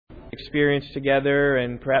experience together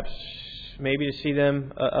and perhaps maybe to see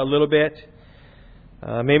them a little bit.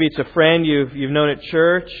 Maybe it's a friend you've known at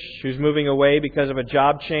church who's moving away because of a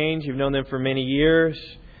job change. You've known them for many years.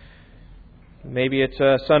 Maybe it's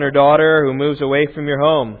a son or daughter who moves away from your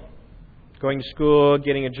home, going to school,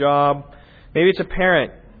 getting a job. Maybe it's a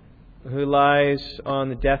parent who lies on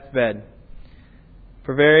the deathbed.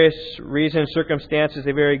 For various reasons, circumstances,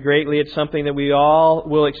 they vary greatly. It's something that we all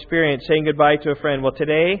will experience, saying goodbye to a friend. Well,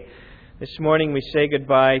 this morning, we say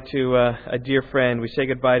goodbye to a dear friend. We say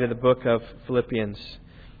goodbye to the book of Philippians.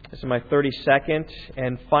 This is my 32nd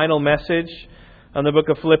and final message on the book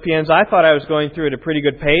of Philippians. I thought I was going through at a pretty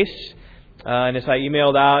good pace. And as I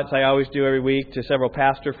emailed out, as I always do every week, to several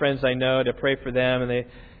pastor friends I know to pray for them, and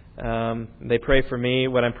they pray for me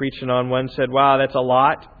what I'm preaching on. One said, "Wow, that's a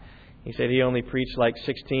lot." He said he only preached like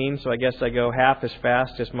 16, so I guess I go half as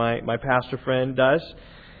fast as my pastor friend does.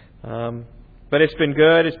 But it's been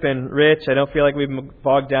good. It's been rich. I don't feel like we've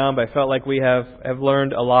bogged down, but I felt like we have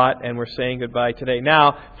learned a lot, and we're saying goodbye today.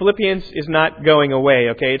 Now, Philippians is not going away.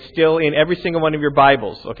 Okay, it's still in every single one of your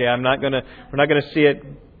Bibles. Okay, we're not gonna see it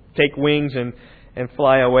take wings and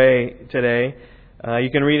fly away today. You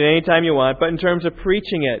can read it anytime you want, but in terms of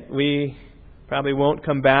preaching it, we probably won't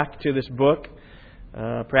come back to this book.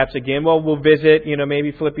 Perhaps again, we'll visit,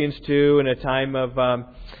 maybe Philippians 2 in a time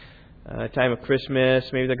of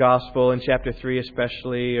Christmas, maybe the Gospel in chapter 3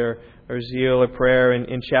 especially, or zeal or prayer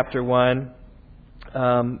in chapter 1.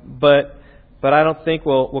 But I don't think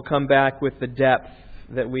we'll come back with the depth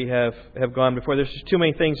that we have gone before. There's just too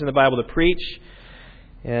many things in the Bible to preach.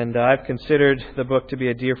 And I've considered the book to be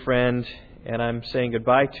a dear friend, and I'm saying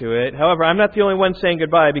goodbye to it. However, I'm not the only one saying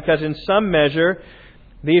goodbye, because in some measure,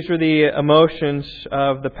 these were the emotions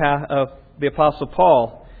of the Apostle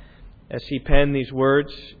Paul as he penned these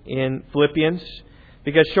words in Philippians.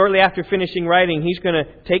 Because shortly after finishing writing, he's going to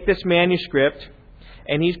take this manuscript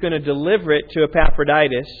and he's going to deliver it to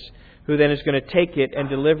Epaphroditus, who then is going to take it and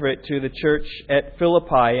deliver it to the church at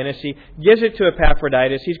Philippi. And as he gives it to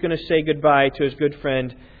Epaphroditus, he's going to say goodbye to his good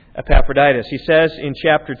friend Epaphroditus. He says in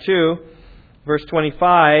chapter 2, verse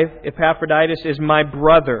 25, Epaphroditus is my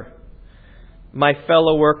brother, my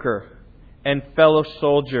fellow worker, and fellow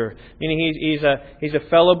soldier. Meaning he's a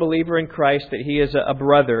fellow believer in Christ, that he is a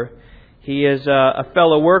brother. He is a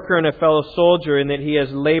fellow worker and a fellow soldier, in that he has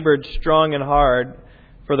labored strong and hard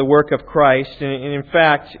for the work of Christ. And in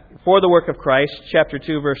fact, for the work of Christ, chapter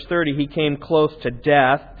 2, verse 30, he came close to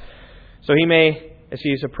death. So he may, as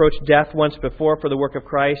he's approached death once before for the work of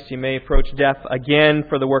Christ, he may approach death again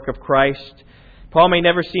for the work of Christ. Paul may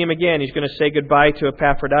never see him again. He's going to say goodbye to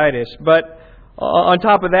Epaphroditus. But on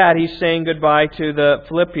top of that, he's saying goodbye to the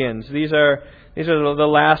Philippians. These are the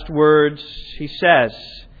last words he says.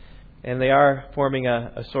 And they are forming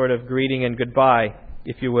a sort of greeting and goodbye,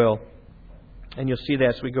 if you will. And you'll see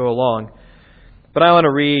that as we go along. But I want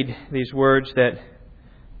to read these words that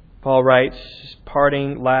Paul writes,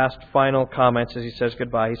 parting, last, final comments as he says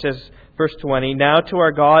goodbye. He says, verse 20, "Now to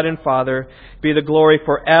our God and Father be the glory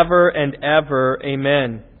forever and ever.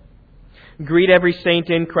 Amen. Greet every saint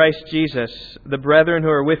in Christ Jesus. The brethren who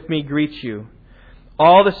are with me greet you.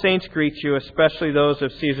 All the saints greet you, especially those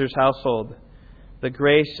of Caesar's household. The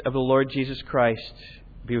grace of the Lord Jesus Christ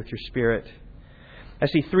be with your spirit." I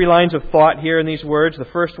see three lines of thought here in these words. The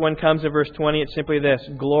first one comes in verse 20. It's simply this: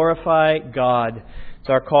 glorify God. It's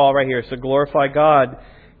our call right here. So glorify God.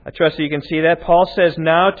 I trust that you can see that. Paul says,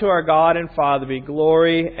 "Now to our God and Father be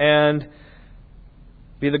glory and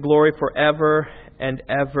be the glory forever and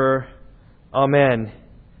ever. Amen."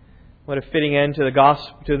 What a fitting end to the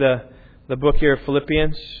gospel, to the book here of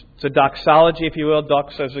Philippians. It's a doxology, if you will.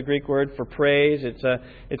 Doxa is a Greek word for praise. It's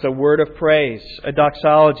a word of praise, a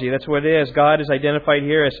doxology. That's what it is. God is identified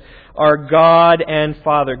here as our God and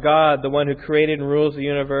Father. God, the one who created and rules the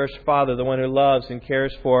universe. Father, the one who loves and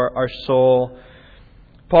cares for our soul.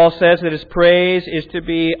 Paul says that His praise is to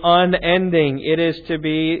be unending. It is to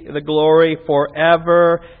be the glory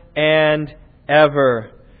forever and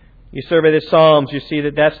ever. You survey the Psalms, you see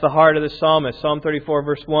that that's the heart of the psalmist. Psalm 34,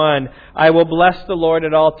 verse 1. "I will bless the Lord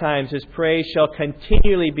at all times. His praise shall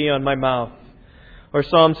continually be on my mouth." Or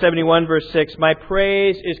Psalm 71, verse 6. "My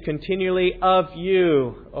praise is continually of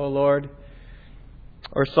you, O Lord."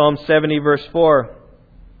 Or Psalm 70, verse 4.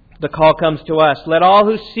 The call comes to us. "Let all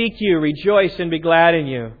who seek you rejoice and be glad in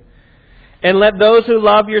you. And let those who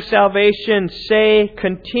love your salvation say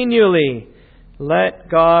continually, let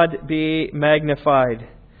God be magnified."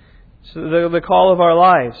 So the call of our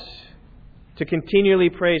lives, to continually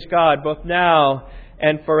praise God, both now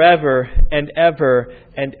and forever and ever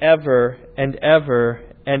and ever and ever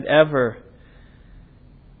and ever.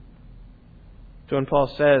 So when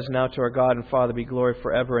Paul says, now to our God and Father be glory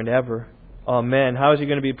forever and ever. Amen. How is He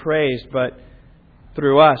going to be praised but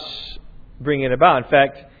through us bringing it about? In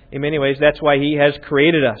fact, in many ways, that's why He has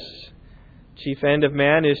created us. Chief end of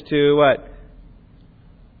man is to what?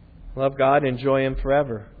 Love God and enjoy Him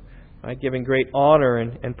forever. Right? Giving great honor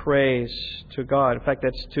and praise to God. In fact,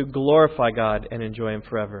 that's to glorify God and enjoy Him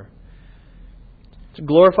forever. It's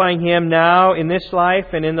glorifying Him now in this life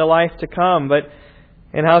and in the life to come.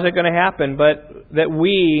 And how's it going to happen? But that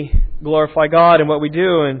we glorify God in what we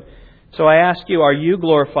do. And so I ask you, are you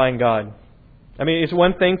glorifying God? I mean, it's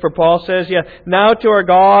one thing for Paul says, now to our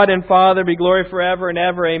God and Father be glory forever and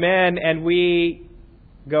ever, amen. And we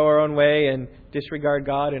go our own way and disregard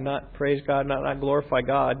God and not praise God, not glorify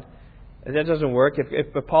God. That doesn't work.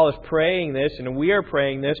 If Paul is praying this and we are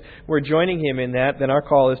praying this, we're joining him in that, then our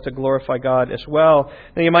call is to glorify God as well.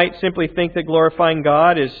 Now you might simply think that glorifying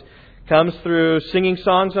God comes through singing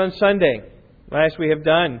songs on Sunday, as we have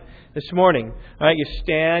done this morning. Right? You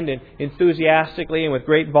stand and enthusiastically and with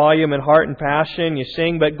great volume and heart and passion, you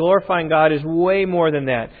sing, but glorifying God is way more than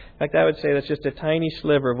that. In fact, I would say that's just a tiny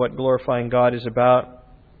sliver of what glorifying God is about.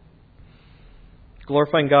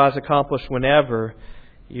 Glorifying God is accomplished whenever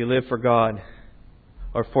you live for God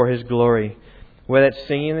or for His glory. Whether it's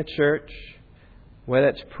singing in the church, whether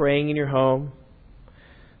it's praying in your home,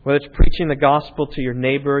 whether it's preaching the gospel to your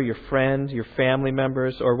neighbor, your friend, your family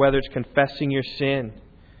members, or whether it's confessing your sin,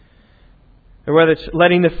 or whether it's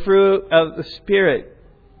letting the fruit of the Spirit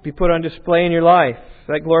be put on display in your life.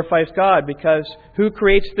 That glorifies God, because who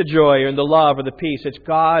creates the joy or the love or the peace? It's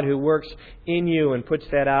God who works in you and puts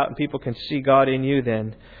that out, and people can see God in you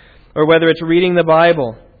then. Or whether it's reading the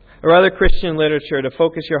Bible or other Christian literature to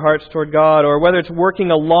focus your hearts toward God, or whether it's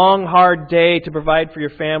working a long, hard day to provide for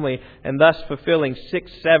your family and thus fulfilling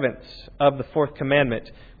 6/7 of the fourth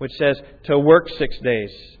commandment, which says to work 6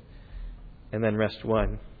 days and then rest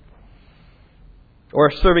 1.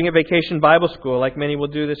 Or serving at Vacation Bible School like many will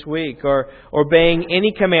do this week. Or obeying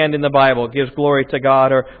any command in the Bible gives glory to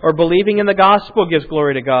God. Or believing in the gospel gives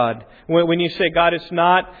glory to God. When you say, God, it's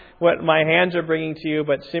not what my hands are bringing to you,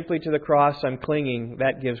 but simply to the cross I'm clinging,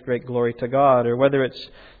 that gives great glory to God. Or whether it's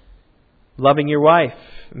loving your wife,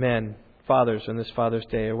 men, fathers, on this Father's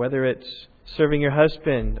Day. Or whether it's serving your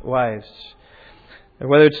husband, wives. Or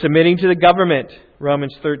whether it's submitting to the government,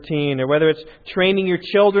 Romans 13, or whether it's training your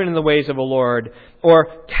children in the ways of the Lord,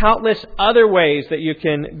 or countless other ways that you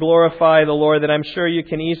can glorify the Lord that I'm sure you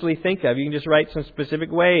can easily think of. You can just write some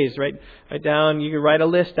specific ways, write down, you can write a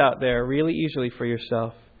list out there really easily for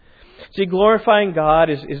yourself. See, glorifying God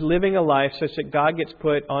is living a life such that God gets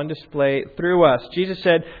put on display through us. Jesus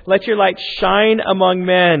said, let your light shine among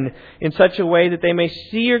men in such a way that they may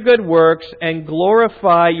see your good works and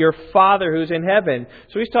glorify your Father who's in heaven.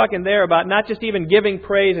 So He's talking there about not just even giving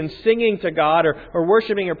praise and singing to God or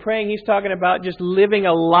worshiping or praying. He's talking about just living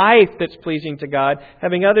a life that's pleasing to God,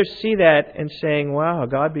 having others see that and saying, wow,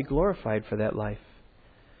 God be glorified for that life.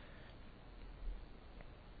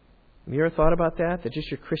 Have you ever thought about that? That just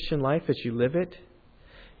your Christian life as you live it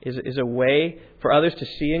is a way for others to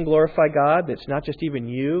see and glorify God that's not just even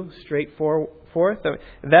you straightforward.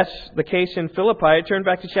 That's the case in Philippi. Turn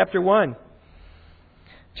back to chapter 1.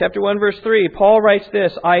 Chapter 1, verse 3. Paul writes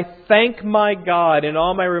this, I thank my God in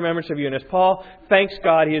all my remembrance of you. And as Paul thanks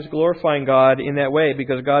God, he is glorifying God in that way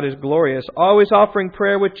because God is glorious. Always offering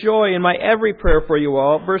prayer with joy in my every prayer for you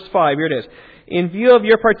all. Verse 5, here it is. In view of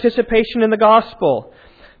your participation in the gospel,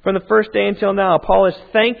 from the first day until now, Paul is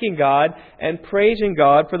thanking God and praising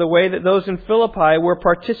God for the way that those in Philippi were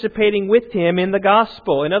participating with him in the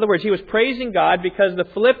gospel. In other words, he was praising God because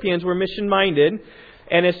the Philippians were mission-minded.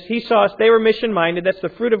 And as he saw us, they were mission-minded. That's the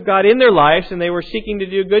fruit of God in their lives. And they were seeking to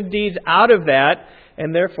do good deeds out of that.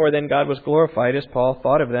 And therefore, then God was glorified as Paul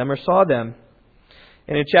thought of them or saw them.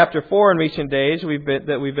 And in chapter 4 in recent days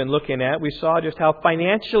that we've been looking at, we saw just how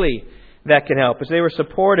financially that can help. As they were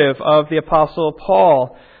supportive of the Apostle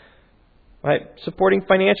Paul. Right, supporting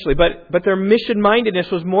financially. But their mission-mindedness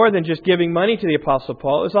was more than just giving money to the Apostle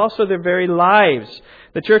Paul. It was also their very lives.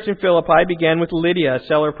 The church in Philippi began with Lydia, a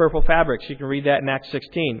seller of purple fabrics. You can read that in Acts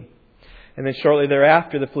 16. And then shortly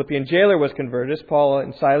thereafter, the Philippian jailer was converted. As Paul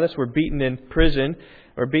and Silas were beaten in prison,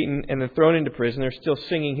 or beaten and then thrown into prison. They're still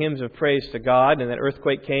singing hymns of praise to God. And that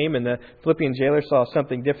earthquake came, and the Philippian jailer saw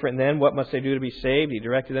something different then. What must they do to be saved? He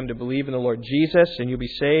directed them to believe in the Lord Jesus, and you'll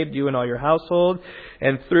be saved, you and all your household.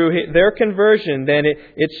 And through their conversion, then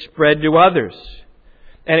it spread to others.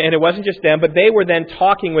 And it wasn't just them, but they were then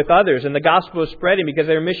talking with others. And the gospel was spreading because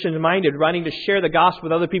they were mission-minded, running to share the gospel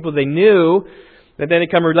with other people they knew. That then they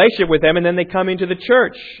come in relationship with them, and then they come into the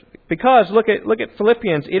church. Because, look at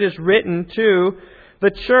Philippians. It is written to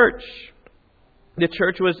the church. the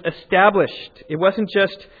church was established. It wasn't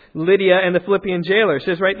just Lydia and the Philippian jailer. It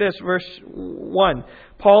says right this, verse 1.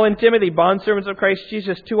 Paul and Timothy, bondservants of Christ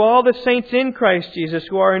Jesus, to all the saints in Christ Jesus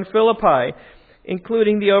who are in Philippi,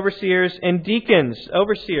 including the overseers and deacons.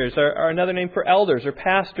 Overseers are another name for elders or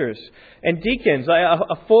pastors. And deacons,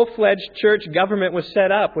 a full-fledged church government was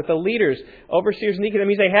set up with the leaders, overseers and deacons. That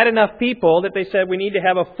means they had enough people that they said we need to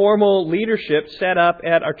have a formal leadership set up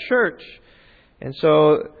at our church. And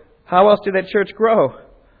so how else did that church grow?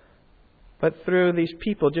 But through these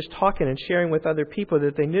people just talking and sharing with other people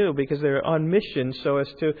that they knew, because they're on mission so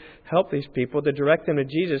as to help these people, to direct them to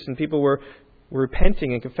Jesus. And people were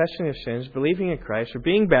repenting and confessing their sins, believing in Christ, were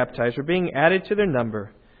being baptized, were being added to their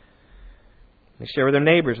number. They share with their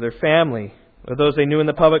neighbors, their family, or those they knew in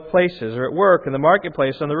the public places, or at work, in the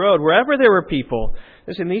marketplace, on the road, wherever there were people.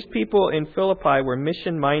 Listen, these people in Philippi were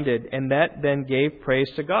mission-minded, and that then gave praise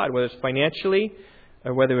to God, whether it's financially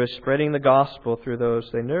or whether it was spreading the gospel through those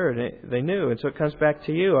they knew. And so it comes back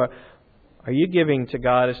to you. Are you giving to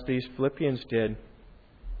God as these Philippians did?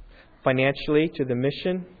 Financially to the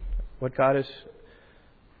mission, what God is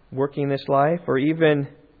working in this life, or even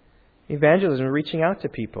evangelism, reaching out to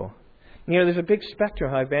people. You know, there's a big spectrum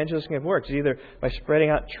how evangelism works. It's either by spreading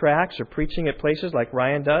out tracts or preaching at places like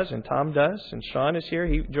Ryan does and Tom does and Sean is here.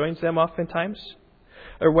 He joins them oftentimes.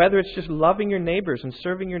 Or whether it's just loving your neighbors and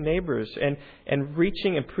serving your neighbors and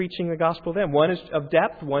reaching and preaching the gospel to them. One is of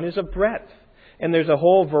depth, one is of breadth. And there's a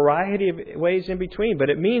whole variety of ways in between.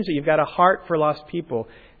 But it means that you've got a heart for lost people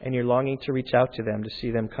and you're longing to reach out to them to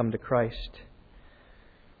see them come to Christ.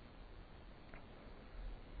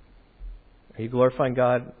 Are you glorifying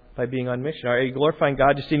God by being on mission? Are you glorifying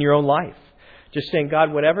God just in your own life? Just saying,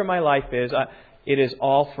 God, whatever my life is, it is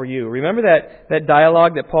all for you. Remember that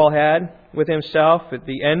dialogue that Paul had with himself at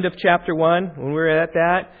the end of chapter 1 when we were at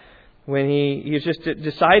that? When he was just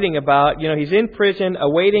deciding about, he's in prison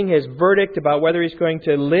awaiting his verdict about whether he's going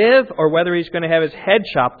to live or whether he's going to have his head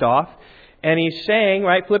chopped off. And he's saying,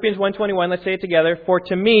 right, Philippians 1:21, let's say it together, for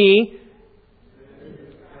to me,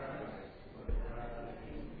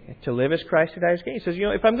 to live is Christ, to die is gain. He says,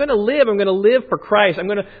 if I'm going to live, I'm going to live for Christ.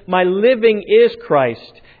 My living is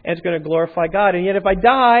Christ, and it's going to glorify God. And yet if I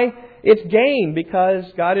die, it's gain, because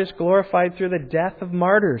God is glorified through the death of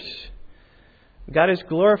martyrs. God is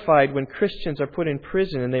glorified when Christians are put in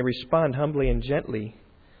prison and they respond humbly and gently.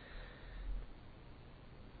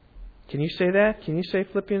 Can you say that? Can you say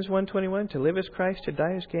Philippians 1:21? To live is Christ, to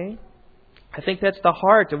die is gain? I think that's the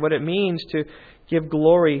heart of what it means to give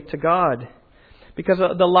glory to God. Because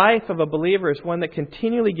the life of a believer is one that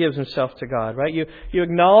continually gives himself to God, right? You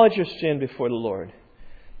acknowledge your sin before the Lord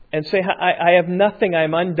and say, I have nothing, I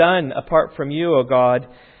am undone apart from you, O God.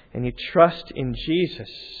 And you trust in Jesus,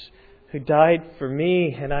 who died for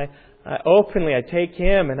me, and I openly take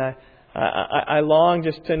Him, and I long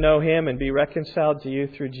just to know Him and be reconciled to you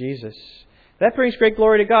through Jesus. That brings great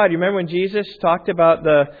glory to God. You remember when Jesus talked about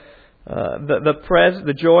the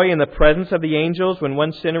joy in the presence of the angels when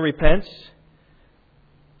one sinner repents?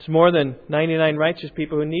 It's more than 99 righteous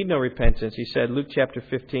people who need no repentance, He said, Luke chapter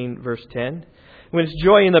 15, verse 10. When it's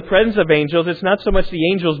joy in the presence of angels, it's not so much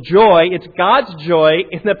the angels' joy, it's God's joy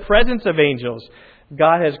in the presence of angels.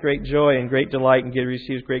 God has great joy and great delight and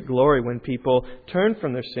receives great glory when people turn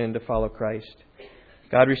from their sin to follow Christ.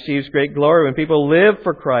 God receives great glory when people live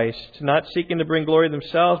for Christ, not seeking to bring glory to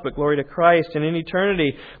themselves, but glory to Christ. And in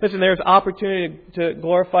eternity, listen, there's opportunity to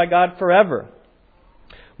glorify God forever.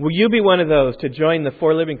 Will you be one of those to join the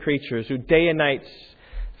four living creatures who day and night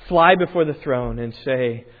fly before the throne and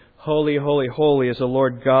say, Holy, holy, holy is the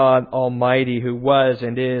Lord God Almighty, who was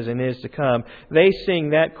and is to come. They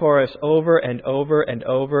sing that chorus over and over and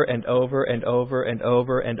over and over and over and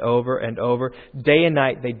over and over and over. Day and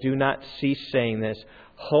night they do not cease saying this.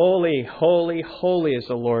 Holy, holy, holy is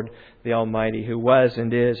the Lord the Almighty, who was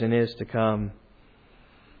and is to come.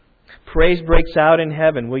 Praise breaks out in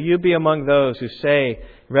heaven. Will you be among those who say,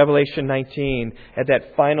 Revelation 19, at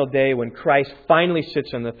that final day when Christ finally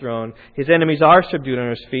sits on the throne, His enemies are subdued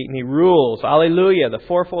under His feet and He rules. Alleluia, the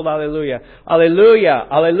fourfold alleluia. Alleluia,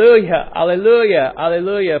 alleluia, alleluia,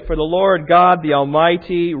 alleluia. For the Lord God the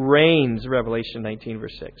Almighty reigns. Revelation 19,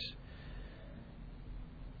 verse 6.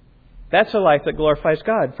 That's a life that glorifies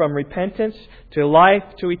God, from repentance to life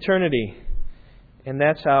to eternity. And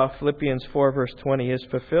that's how Philippians 4 verse 20 is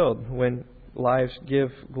fulfilled, when lives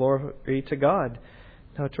give glory to God.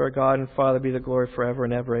 Now to our God and Father be the glory forever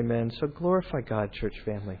and ever. Amen. So glorify God, church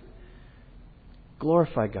family.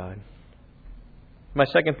 Glorify God. My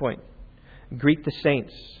second point, greet the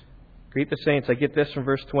saints. Greet the saints. I get this from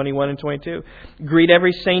verse 21 and 22. Greet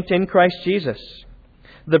every saint in Christ Jesus.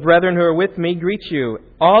 The brethren who are with me greet you.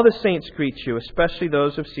 All the saints greet you, especially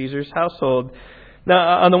those of Caesar's household.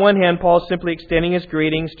 Now, on the one hand, Paul is simply extending his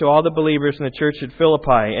greetings to all the believers in the church at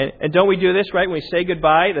Philippi. And don't we do this, right? When we say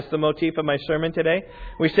goodbye, that's the motif of my sermon today.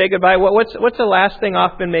 We say goodbye. What's the last thing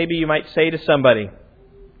often maybe you might say to somebody?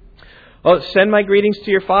 Oh, send my greetings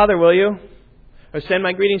to your father, will you? Or send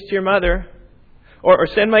my greetings to your mother. Or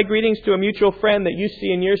send my greetings to a mutual friend that you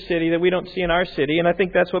see in your city that we don't see in our city. And I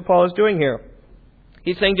think that's what Paul is doing here.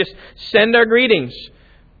 He's saying just send our greetings,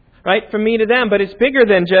 right, from me to them. But it's bigger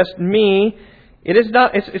than just me.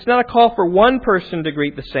 It's not a call for one person to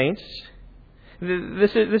greet the saints.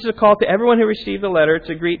 This is a call to everyone who received the letter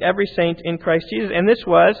to greet every saint in Christ Jesus. And this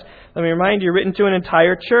was, let me remind you, written to an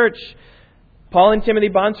entire church. Paul and Timothy,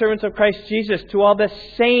 bondservants of Christ Jesus, to all the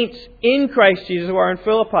saints in Christ Jesus who are in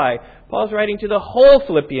Philippi. Paul's writing to the whole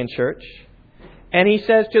Philippian church. And he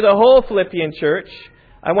says to the whole Philippian church,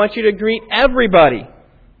 I want you to greet everybody.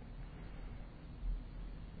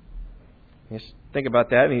 Just think about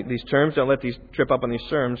that. These terms, don't let these trip up on these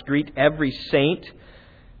terms. Greet every saint.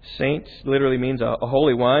 Saint literally means a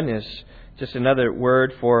holy one. Is just another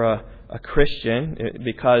word for a Christian.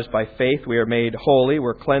 Because by faith we are made holy.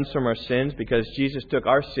 We're cleansed from our sins because Jesus took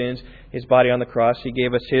our sins, His body on the cross. He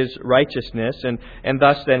gave us His righteousness. And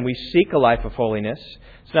thus then we seek a life of holiness.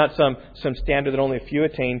 It's not some standard that only a few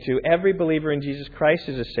attain to. Every believer in Jesus Christ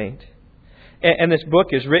is a saint. And this book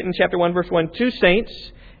is written, chapter 1, verse 1, to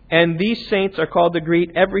saints. And these saints are called to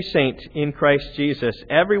greet every saint in Christ Jesus.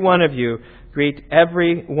 Every one of you, greet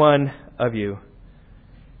every one of you.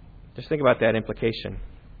 Just think about that implication.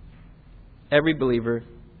 Every believer,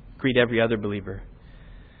 greet every other believer.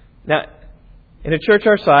 Now, in a church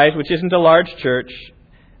our size, which isn't a large church,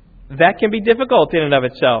 that can be difficult in and of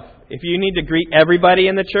itself. If you need to greet everybody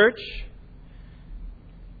in the church,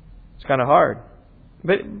 it's kind of hard.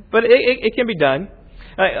 But it can be done.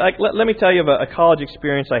 Let me tell you of a college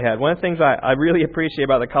experience I had. One of the things I really appreciate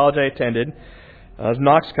about the college I attended was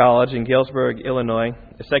Knox College in Galesburg, Illinois,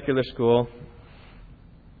 a secular school.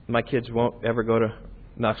 My kids won't ever go to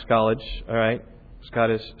Knox College, all right? Scott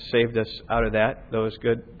has saved us out of that. That was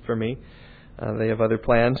good for me. They have other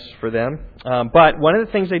plans for them. But one of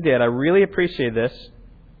the things they did, I really appreciate this,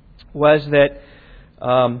 was that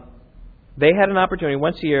they had an opportunity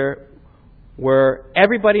once a year where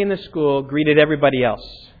everybody in the school greeted everybody else.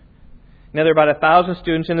 Now, there are about 1,000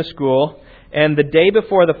 students in the school, and the day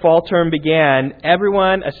before the fall term began,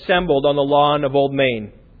 everyone assembled on the lawn of Old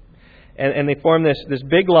Main. And they formed this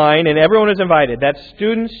big line, and everyone was invited. That's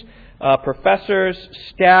students, professors,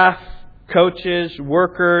 staff, coaches,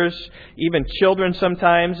 workers, even children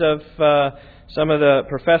sometimes of some of the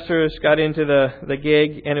professors got into the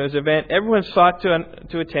gig, and it was an event everyone sought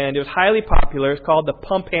to attend. It was highly popular. It's called the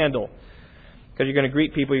Pump Handle. Because you're going to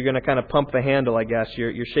greet people, you're going to kind of pump the handle, I guess.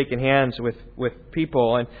 You're shaking hands with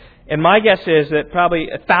people. And my guess is that probably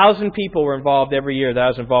 1,000 people were involved every year that I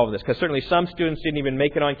was involved with this. Because certainly some students didn't even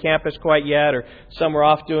make it on campus quite yet, or some were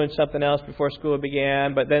off doing something else before school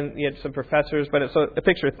began. But then you had some professors. So a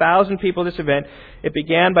picture, 1,000 people at this event. It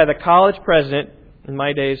began by the college president, in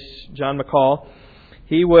my days, John McCall.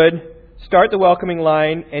 He would start the welcoming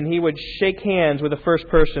line, and he would shake hands with the first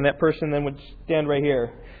person. That person then would stand right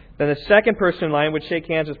here. Then the second person in line would shake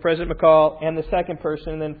hands with President McCall and the second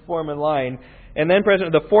person and then form a line. And then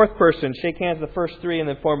the fourth person shake hands with the first three and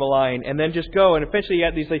then form a line. And then just go. And eventually you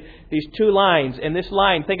have these two lines. And this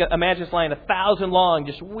line, imagine this line 1,000 long,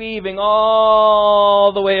 just weaving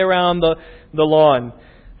all the way around the lawn.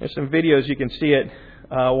 There's some videos you can see it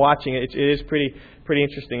watching it. It is pretty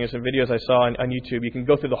interesting. There's some videos I saw on YouTube. You can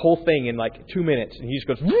go through the whole thing in like 2 minutes. And he just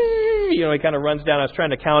goes, he kind of runs down. I was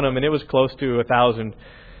trying to count them, and it was close to 1,000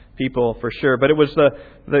 people for sure. But it was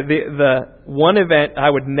the one event I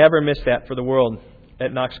would never miss that for the world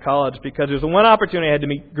at Knox College, because it was the one opportunity I had to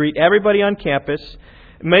greet everybody on campus.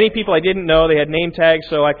 Many people I didn't know. They had name tags,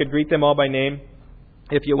 so I could greet them all by name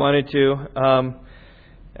if you wanted to.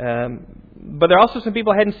 But there are also some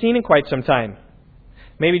people I hadn't seen in quite some time.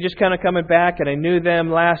 Maybe just kind of coming back, and I knew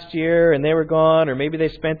them last year and they were gone, or maybe they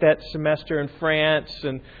spent that semester in France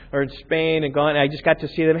or in Spain and gone. And I just got to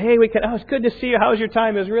see them. Hey, it's good to see you. How was your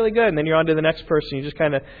time? It was really good. And then you're on to the next person. You just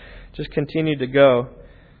kind of continued to go.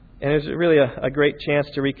 And it was really a great chance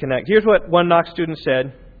to reconnect. Here's what one Knox student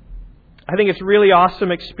said. I think it's a really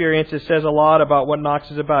awesome experience. It says a lot about what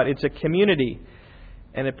Knox is about. It's a community,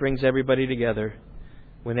 and it brings everybody together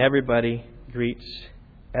when everybody greets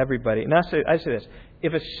everybody. And I say this.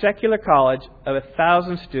 If a secular college of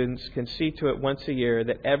 1,000 students can see to it once a year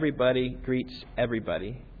that everybody greets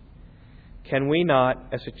everybody, can we not,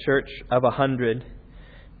 as a church of 100,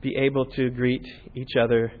 be able to greet each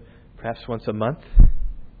other perhaps once a month?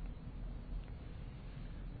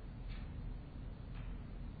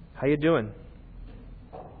 How you doing?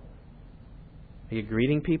 Are you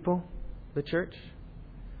greeting people, the church?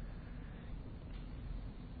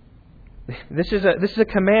 This is a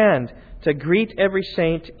command to greet every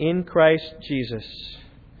saint in Christ Jesus.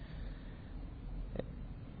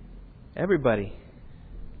 Everybody.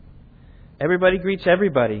 Everybody greets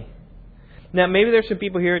everybody. Now, maybe there's some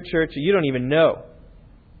people here at church that you don't even know.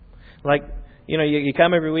 Like, you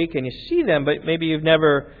come every week and you see them, but maybe you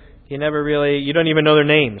don't even know their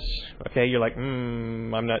names. Okay, you're like,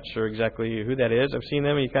 I'm not sure exactly who that is. I've seen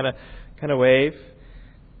them, and you kind of wave.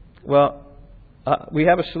 Well, we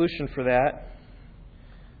have a solution for that.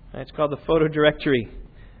 It's called the photo directory.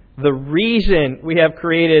 The reason we have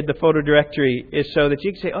created the photo directory is so that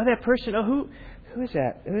you can say, oh, that person, who is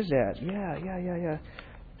that? Who is that? Yeah.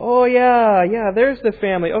 Oh, yeah, there's the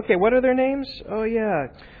family. Okay, what are their names? Oh, yeah.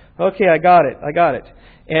 Okay, I got it.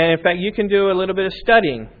 And in fact, you can do a little bit of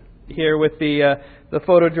studying here with the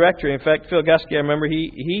photo directory. In fact, Phil Gusky, I remember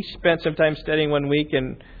he spent some time studying one week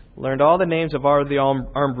and learned all the names of the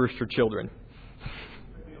Armbruster children.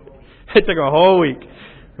 It took a whole week,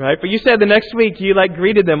 right? But you said the next week you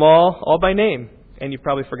greeted them all by name, and you've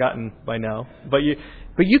probably forgotten by now. But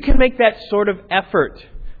you can make that sort of effort,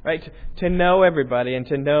 right, to know everybody and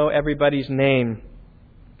to know everybody's name.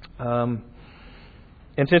 And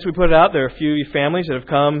since we put it out, there are a few families that have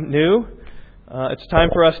come new. It's time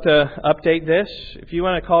for us to update this. If you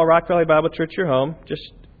want to call Rock Valley Bible Church your home, just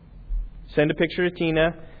send a picture to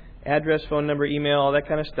Tina, address, phone number, email, all that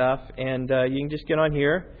kind of stuff, and you can just get on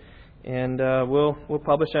here, and we'll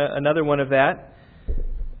publish another one of that.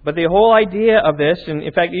 But the whole idea of this, and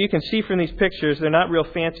in fact, you can see from these pictures, they're not real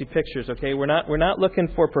fancy pictures. Okay, we're not looking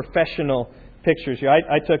for professional pictures here.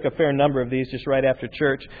 I took a fair number of these just right after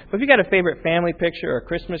church. But if you got a favorite family picture or a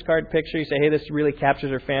Christmas card picture, you say, hey, this really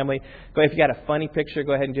captures our family. Go ahead. If you got a funny picture,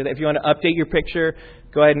 go ahead and do that. If you want to update your picture,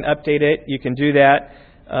 go ahead and update it. You can do that.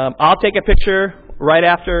 I'll take a picture right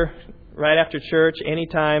after church,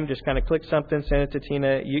 anytime. Just kind of click something, send it to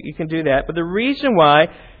Tina. You can do that. But the reason why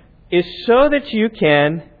is so that you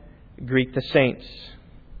can greet the saints,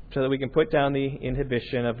 so that we can put down the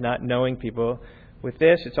inhibition of not knowing people. With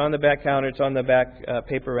this, it's on the back counter, it's on the back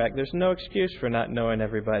paper rack. There's no excuse for not knowing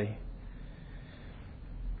everybody.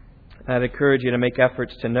 I'd encourage you to make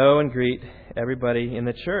efforts to know and greet everybody in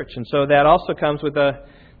the church. And so that also comes with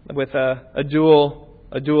a dual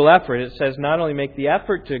effort. It says not only make the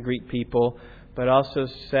effort to greet people, but also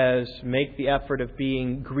says make the effort of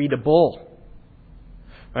being greetable.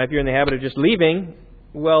 Right? If you're in the habit of just leaving,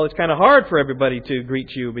 well, it's kind of hard for everybody to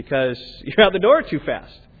greet you because you're out the door too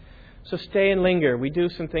fast. So stay and linger. We do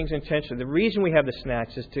some things intentionally. The reason we have the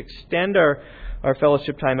snacks is to extend our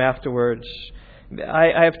fellowship time afterwards.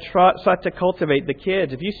 I have sought to cultivate the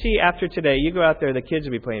kids. If you see after today, you go out there, the kids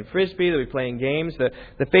will be playing Frisbee, they'll be playing games.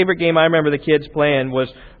 The favorite game I remember the kids playing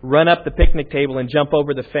was run up the picnic table and jump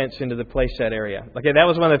over the fence into the playset area. Okay, that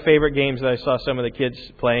was one of the favorite games that I saw some of the kids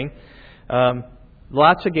playing.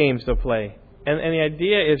 Lots of games they'll play. And the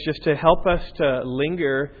idea is just to help us to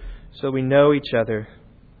linger so we know each other.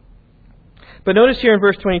 But notice here in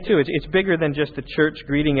verse 22, it's bigger than just the church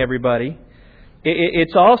greeting everybody.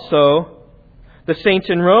 It's also the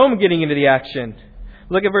saints in Rome getting into the action.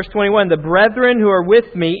 Look at verse 21. The brethren who are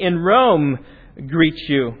with me in Rome greet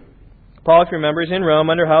you. Paul, if you remember, is in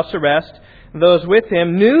Rome under house arrest. Those with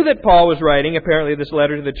him knew that Paul was writing, apparently, this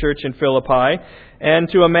letter to the church in Philippi. And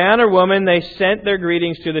to a man or woman, they sent their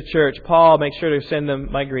greetings to the church. Paul, make sure to send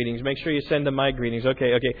them my greetings. Make sure you send them my greetings.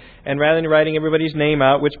 Okay. And rather than writing everybody's name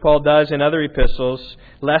out, which Paul does in other epistles,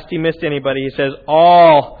 lest he missed anybody, he says,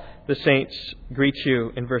 all the saints greet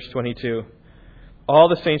you in verse 22. All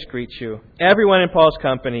the saints greet you. Everyone in Paul's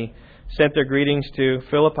company sent their greetings to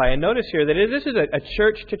Philippi. And notice here that this is a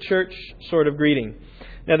church-to-church sort of greeting.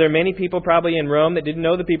 Now, there are many people probably in Rome that didn't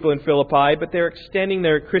know the people in Philippi, but they're extending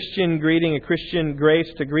their Christian greeting, a Christian grace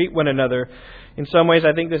to greet one another. In some ways,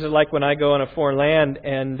 I think this is like when I go on a foreign land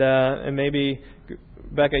and maybe,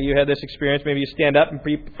 Becca, you had this experience. Maybe you stand up in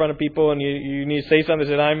front of people and you need to say something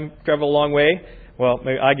that I'm traveled a long way. Well,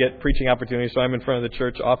 maybe I get preaching opportunities, so I'm in front of the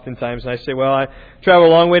church oftentimes. And I say, well, I travel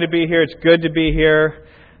a long way to be here. It's good to be here.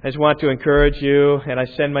 I just want to encourage you, and I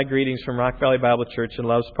send my greetings from Rock Valley Bible Church in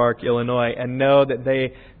Loves Park, Illinois, and know that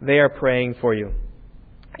they are praying for you.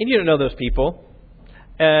 And you don't know those people,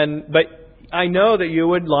 but I know that you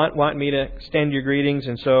would want me to extend your greetings,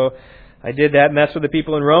 and so I did that, and that's what the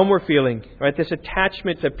people in Rome were feeling, right? This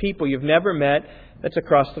attachment to people you've never met that's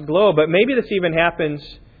across the globe. But maybe this even happens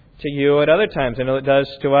to you at other times. I know it does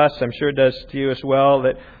to us. I'm sure it does to you as well,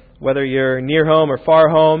 that whether you're near home or far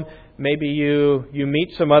home, maybe you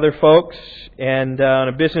meet some other folks and on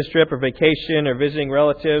a business trip or vacation or visiting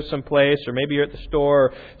relatives someplace, or maybe you're at the store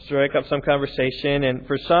or strike up some conversation, and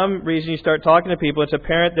for some reason you start talking to people. It's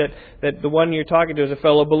apparent that the one you're talking to is a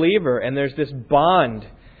fellow believer, and there's this bond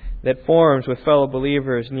that forms with fellow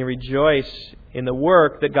believers, and you rejoice in the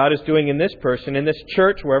work that God is doing in this person, in this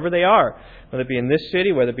church, wherever they are. Whether it be in this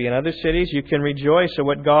city, whether it be in other cities, you can rejoice at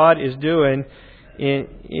what God is doing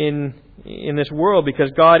in this world,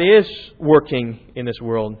 because God is working in this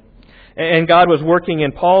world. And God was working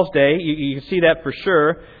in Paul's day. You can see that for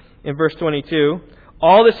sure in verse 22.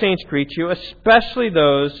 All the saints greet you, especially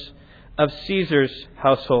those of Caesar's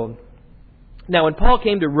household. Now, when Paul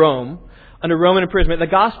came to Rome, under Roman imprisonment, the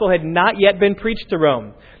gospel had not yet been preached to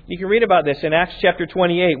Rome. You can read about this in Acts chapter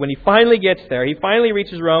 28. When he finally gets there, he finally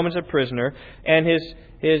reaches Rome as a prisoner, and his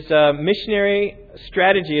missionary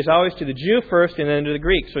strategy is always to the Jew first and then to the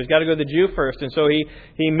Greek. So he's got to go to the Jew first. And so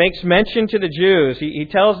he makes mention to the Jews. He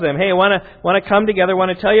tells them, hey, I want to come together, I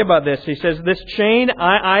want to tell you about this. He says, this chain,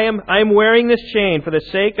 I am wearing this chain for the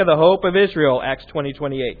sake of the hope of Israel, Acts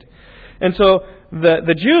 20:28. And so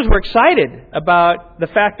the Jews were excited about the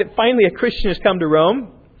fact that finally a Christian has come to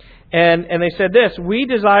Rome. And they said this, we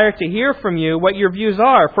desire to hear from you what your views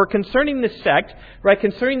are. For concerning this sect, right,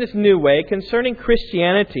 concerning this new way, concerning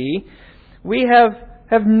Christianity, we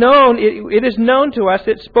have known, it is known to us,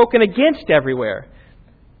 it's spoken against everywhere.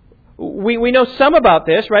 We know some about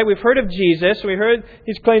this, right? We've heard of Jesus, we heard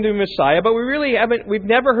He's claimed to be Messiah, but we've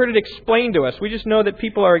never heard it explained to us. We just know that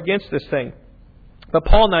people are against this thing. But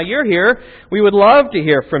Paul, now you're here, we would love to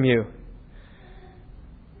hear from you.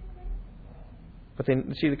 But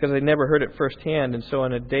because they never heard it firsthand, and so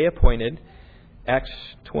on a day appointed, Acts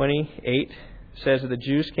 28 says that the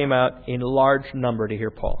Jews came out in large number to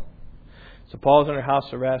hear Paul. So Paul's under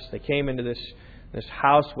house arrest. They came into this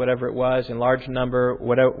house, whatever it was, in large number,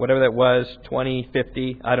 whatever that was, 20,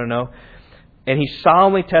 50, I don't know. And he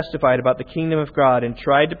solemnly testified about the kingdom of God and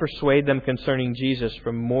tried to persuade them concerning Jesus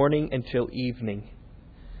from morning until evening.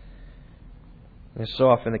 And as so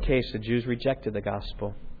often the case, the Jews rejected the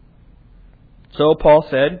gospel. So Paul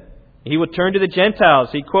said, he would turn to the Gentiles.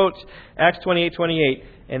 He quotes Acts 28:28,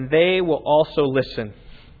 and they will also listen.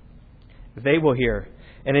 They will hear.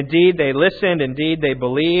 And indeed they listened, indeed they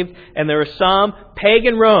believed, and there were some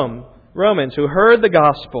pagan Romans who heard the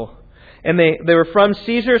gospel. And they were from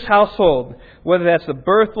Caesar's household, whether that's the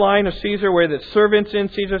birth line of Caesar, whether it's servants in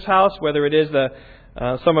Caesar's house, whether it is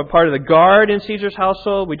some are part of the guard in Caesar's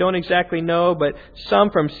household, we don't exactly know, but some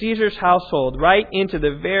from Caesar's household, right into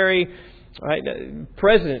the very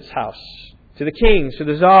president's house, to the kings, to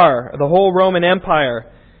the czar, the whole Roman Empire.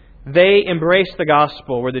 They embraced the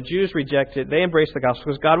gospel. Where the Jews rejected, they embraced the gospel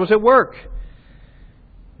because God was at work.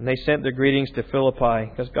 And they sent their greetings to Philippi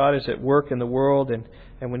because God is at work in the world.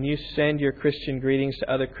 And when you send your Christian greetings to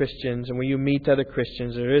other Christians, and when you meet other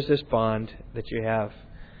Christians, there is this bond that you have.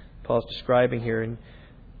 Paul's describing here, and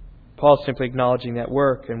Paul's simply acknowledging that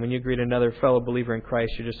work. And when you greet another fellow believer in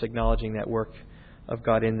Christ, you're just acknowledging that work of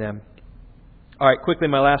God in them. All right, quickly,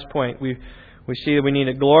 my last point. We see that we need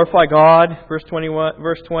to glorify God, verse 20.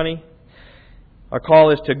 Our call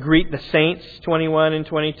is to greet the saints, 21 and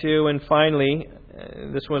 22. And finally,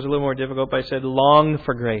 this one's a little more difficult, but I said long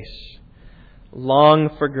for grace. Long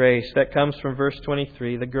for grace. That comes from verse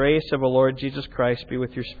 23. The grace of our Lord Jesus Christ be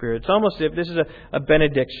with your spirit. It's almost as if this is a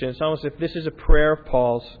benediction. It's almost as if this is a prayer of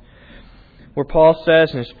Paul's, where Paul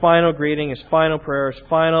says in his final greeting, his final prayer, his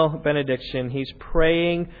final benediction, he's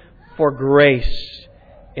praying for grace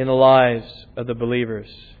in the lives of the believers.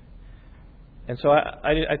 And so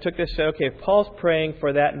I took this and said, okay, if Paul's praying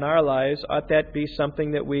for that in our lives, ought that be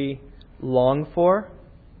something that we long for?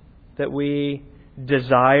 That we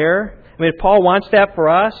desire? I mean, if Paul wants that for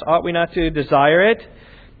us, ought we not to desire it?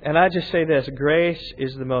 And I just say this, grace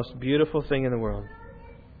is the most beautiful thing in the world.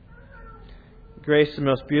 Grace is the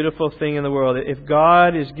most beautiful thing in the world. If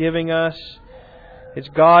God is giving us, it's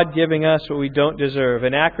God giving us what we don't deserve.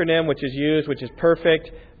 An acronym which is used, which is perfect,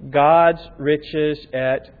 God's riches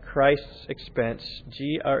at Christ's expense.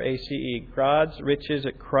 GRACE. God's riches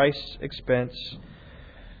at Christ's expense.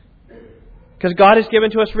 Because God has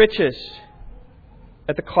given to us riches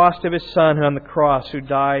at the cost of His Son on the cross who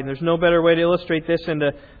died. And there's no better way to illustrate this than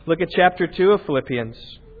to look at chapter 2 of Philippians.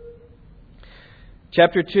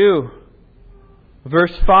 Chapter 2.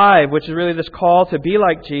 Verse 5, which is really this call to be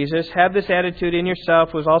like Jesus. Have this attitude in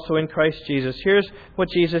yourself was also in Christ Jesus. Here's what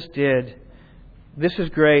Jesus did. This is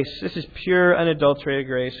grace. This is pure, unadulterated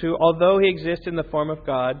grace. Who, although He existed in the form of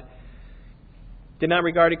God, did not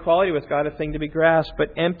regard equality with God a thing to be grasped,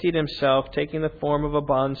 but emptied Himself, taking the form of a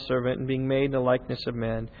bondservant and being made in the likeness of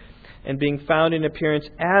men. and being found in appearance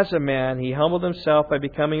as a man, He humbled Himself by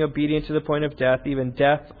becoming obedient to the point of death, even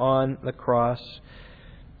death on the cross.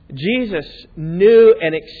 Jesus knew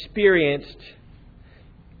and experienced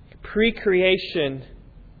pre-creation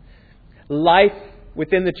life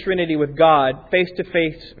within the Trinity with God,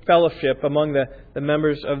 face-to-face fellowship among the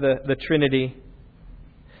members of the Trinity.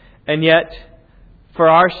 And yet, for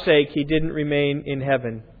our sake, He didn't remain in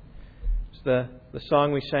heaven. It's the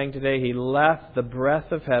song we sang today. He left the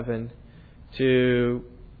breath of heaven to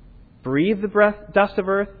breathe the dust of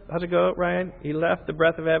earth. How's it go, Ryan? He left the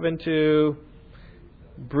breath of heaven to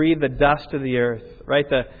breathe the dust of the earth. Right?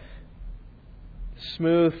 The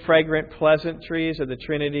smooth, fragrant pleasantries of the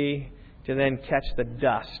Trinity to then catch the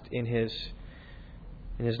dust in His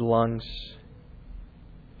lungs.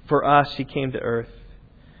 For us, He came to earth.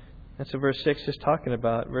 That's what verse 6 is talking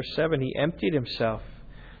about. Verse 7, He emptied Himself.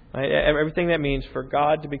 Right? Everything that means for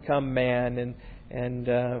God to become man and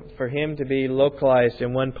for Him to be localized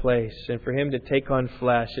in one place and for Him to take on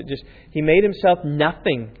flesh. He made Himself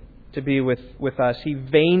nothing to be with us. He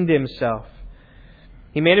vained Himself.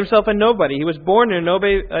 He made Himself a nobody. He was born in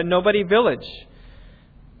a nobody village.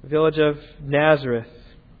 Village of Nazareth.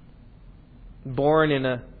 Born in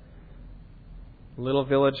a little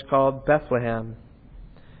village called Bethlehem.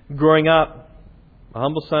 Growing up, a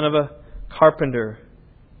humble son of a carpenter.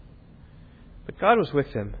 But God was with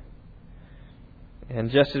Him.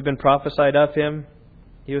 And just as had been prophesied of Him,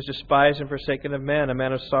 He was despised and forsaken of men, a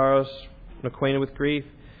man of sorrows and acquainted with grief.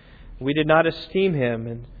 We did not esteem Him,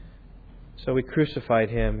 and so we crucified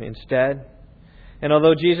Him instead. And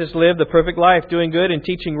although Jesus lived the perfect life, doing good and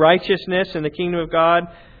teaching righteousness in the kingdom of God,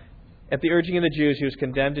 at the urging of the Jews, He was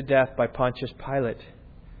condemned to death by Pontius Pilate.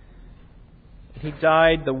 He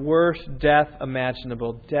died the worst death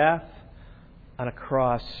imaginable. Death on a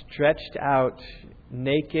cross, stretched out,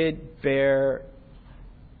 naked, bare,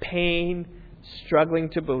 pain, struggling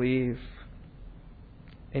to believe.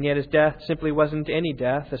 And yet His death simply wasn't any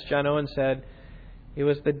death. As John Owen said, it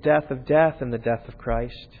was the death of death and the death of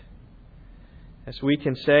Christ. As we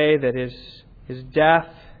can say that His death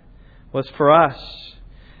was for us,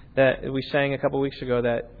 that we sang a couple of weeks ago,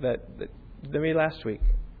 maybe last week,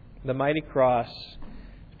 the mighty cross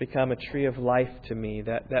has become a tree of life to me.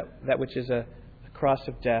 That which is a cross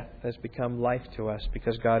of death has become life to us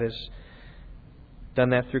because God has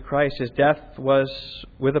done that through Christ. His death was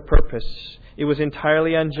with a purpose. It was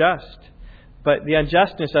entirely unjust. But the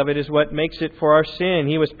unjustness of it is what makes it for our sin.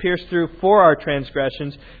 He was pierced through for our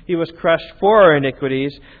transgressions. He was crushed for our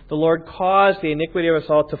iniquities. The Lord caused the iniquity of us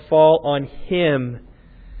all to fall on Him.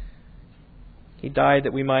 He died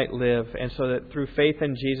that we might live. And so that through faith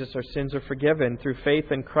in Jesus our sins are forgiven. Through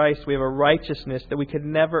faith in Christ we have a righteousness that we could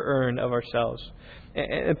never earn of ourselves.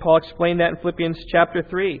 And Paul explained that in Philippians chapter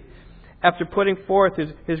 3. After putting forth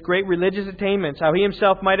his great religious attainments, how he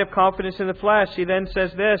himself might have confidence in the flesh, he then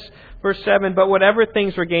says this, verse 7, "But whatever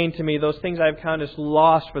things were gained to me, those things I have counted as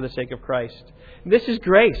loss for the sake of Christ." This is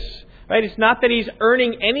grace, right? It's not that he's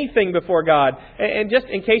earning anything before God. And just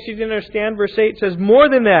in case you didn't understand, verse 8 says, "More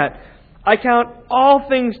than that, I count all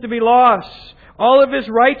things to be loss." All of his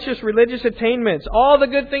righteous religious attainments, all the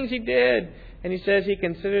good things he did. And he says he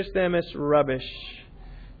considers them as rubbish.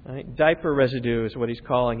 Right? Diaper residue is what he's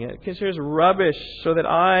calling it. Considers rubbish so that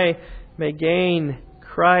I may gain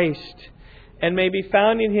Christ and may be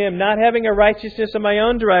found in Him, not having a righteousness of my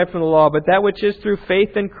own derived from the law, but that which is through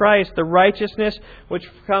faith in Christ, the righteousness which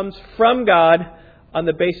comes from God on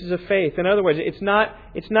the basis of faith. In other words, it's not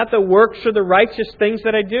the works or the righteous things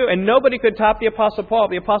that I do. And nobody could top the Apostle Paul.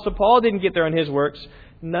 The Apostle Paul didn't get there on his works.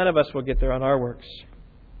 None of us will get there on our works.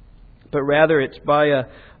 But rather it's by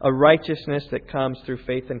a righteousness that comes through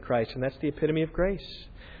faith in Christ. And that's the epitome of grace.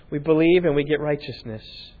 We believe and we get righteousness.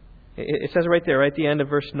 It says right there, right at the end of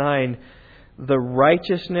verse 9, the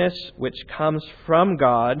righteousness which comes from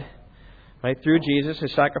God, right, through Jesus,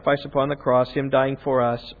 His sacrifice upon the cross, Him dying for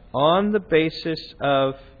us, on the basis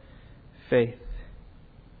of faith.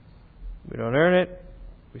 We don't earn it.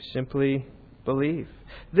 We simply believe.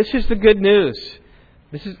 This is the good news.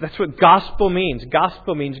 That's what gospel means.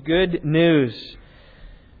 Gospel means good news.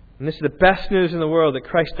 And this is the best news in the world, that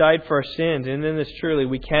Christ died for our sins. And in this truly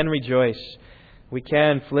we can rejoice. We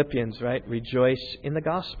can, Philippians, right, rejoice in the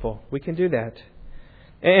gospel. We can do that.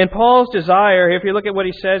 And Paul's desire, if you look at what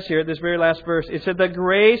he says here at this very last verse, it said, "The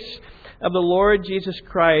grace of the Lord Jesus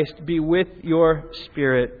Christ be with your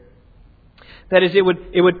spirit." That is, it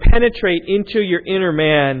would penetrate into your inner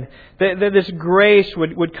man. That this grace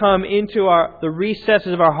would come into the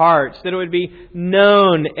recesses of our hearts. That it would be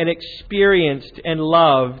known and experienced and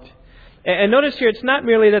loved. And notice here, it's not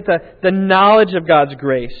merely that the knowledge of God's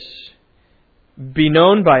grace be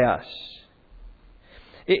known by us.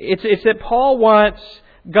 It's that Paul wants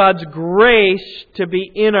God's grace to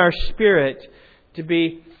be in our spirit, to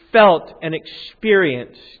be felt and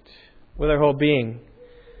experienced with our whole being.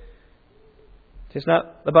 It's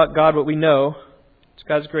not about God what we know. It's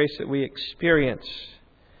God's grace that we experience.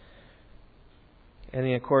 And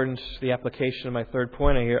in accordance to the application of my third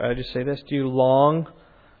point, I just say this. Do you long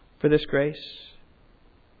for this grace?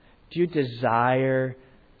 Do you desire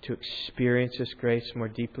to experience this grace more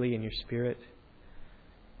deeply in your spirit?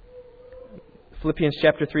 Philippians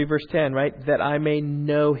chapter 3, verse 10, right? That I may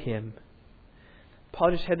know Him.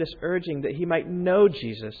 Paul just had this urging that he might know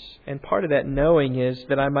Jesus. And part of that knowing is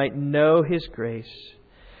that I might know His grace.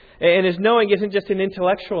 And His knowing isn't just an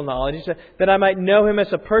intellectual knowledge. It's that I might know Him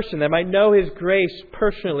as a person. That I might know His grace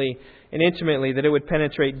personally and intimately. That it would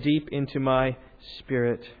penetrate deep into my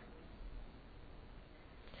spirit.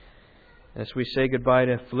 As we say goodbye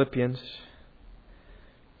to Philippians,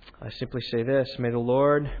 I simply say this. May the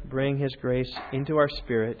Lord bring His grace into our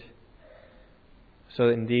spirit so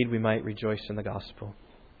that indeed we might rejoice in the gospel.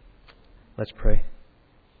 Let's pray.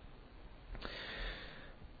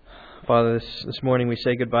 Father, this morning we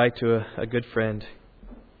say goodbye to a good friend.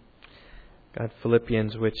 God,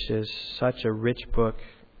 Philippians, which is such a rich book,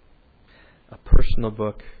 a personal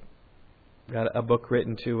book. God, a book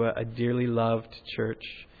written to a dearly loved church,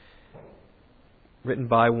 written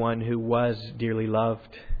by one who was dearly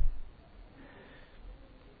loved.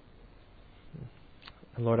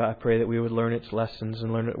 And Lord, I pray that we would learn its lessons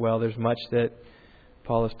and learn it well. There's much that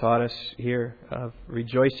Paul has taught us here of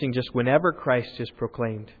rejoicing just whenever Christ is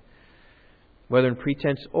proclaimed, whether in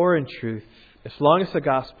pretense or in truth. As long as the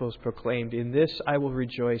gospel is proclaimed, in this I will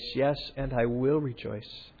rejoice. Yes, and I will rejoice.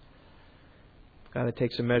 God, it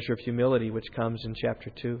takes a measure of humility which comes in chapter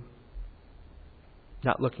 2.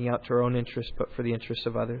 Not looking out to our own interests, but for the interests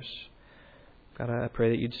of others. God, I pray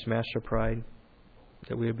that You'd smash our pride,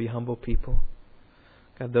 that we would be humble people.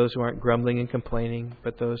 God, those who aren't grumbling and complaining,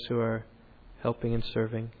 but those who are helping and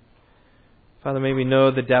serving. Father, may we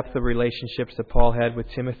know the depth of relationships that Paul had with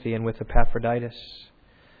Timothy and with Epaphroditus.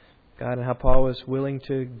 God, and how Paul was willing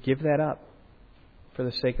to give that up for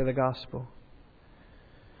the sake of the gospel.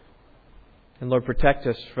 And Lord, protect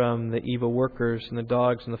us from the evil workers and the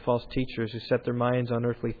dogs and the false teachers who set their minds on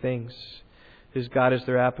earthly things, whose God is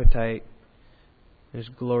their appetite, whose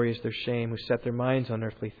glory is their shame, who set their minds on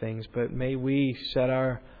earthly things. But may we set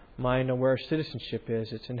our mind on where our citizenship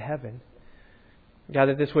is. It's in heaven. God,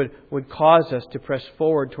 that this would cause us to press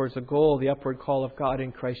forward towards the goal, the upward call of God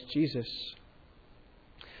in Christ Jesus.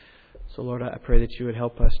 So Lord, I pray that You would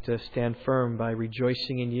help us to stand firm by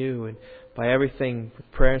rejoicing in You and by everything with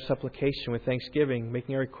prayer and supplication, with thanksgiving,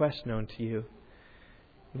 making our requests known to You.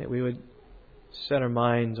 And that we would set our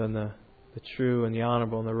minds on the true and the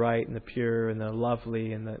honorable and the right and the pure and the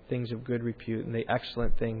lovely and the things of good repute and the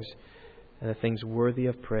excellent things and the things worthy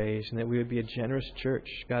of praise. And that we would be a generous church,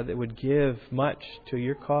 God, that would give much to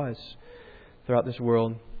Your cause throughout this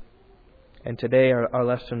world. And today, our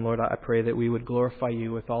lesson, Lord, I pray that we would glorify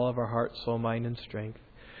You with all of our heart, soul, mind, and strength.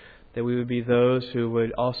 That we would be those who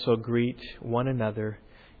would also greet one another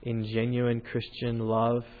in genuine Christian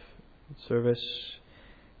love and service.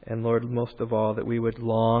 And Lord, most of all, that we would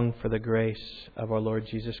long for the grace of our Lord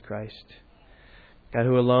Jesus Christ. God,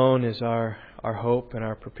 who alone is our hope and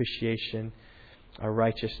our propitiation, our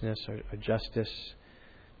righteousness, our justice.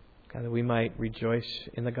 God, that we might rejoice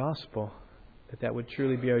in the gospel. That would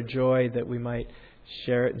truly be our joy, that we might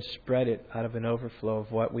share it and spread it out of an overflow of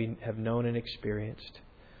what we have known and experienced.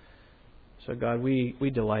 So God, we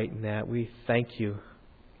delight in that. We thank You,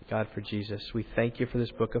 God, for Jesus. We thank You for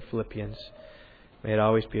this book of Philippians. May it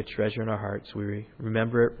always be a treasure in our hearts. We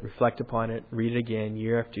remember it, reflect upon it, read it again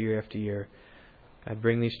year after year after year. God,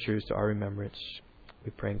 bring these truths to our remembrance.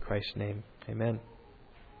 We pray in Christ's name. Amen.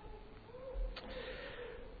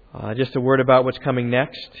 Just a word about what's coming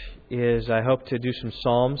next is I hope to do some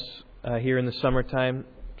Psalms here in the summertime.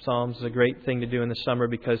 Psalms is a great thing to do in the summer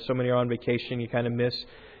because so many are on vacation, you kind of miss.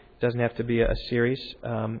 It doesn't have to be a series.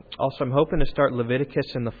 Also, I'm hoping to start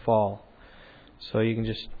Leviticus in the fall. So you can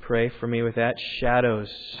just pray for me with that.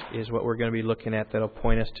 Shadows is what we're going to be looking at that'll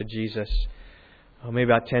point us to Jesus. Maybe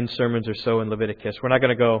about 10 sermons or so in Leviticus. We're not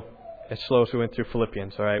going to go as slow as we went through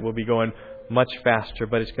Philippians, all right? We'll be going much faster,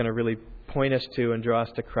 but it's going to really point us to and draw us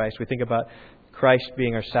to Christ. We think about Christ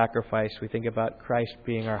being our sacrifice. We think about Christ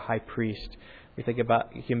being our high priest. We think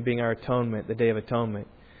about Him being our atonement, the Day of Atonement.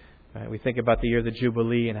 Right? We think about the year of the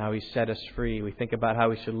Jubilee and how He set us free. We think about how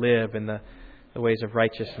we should live in the ways of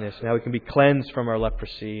righteousness and how we can be cleansed from our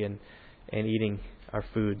leprosy and eating our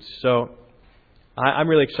foods. So I'm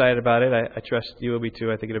really excited about it. I trust you will be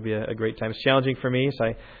too. I think it'll be a great time. It's challenging for me, so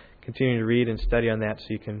I continue to read and study on that so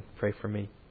you can pray for me.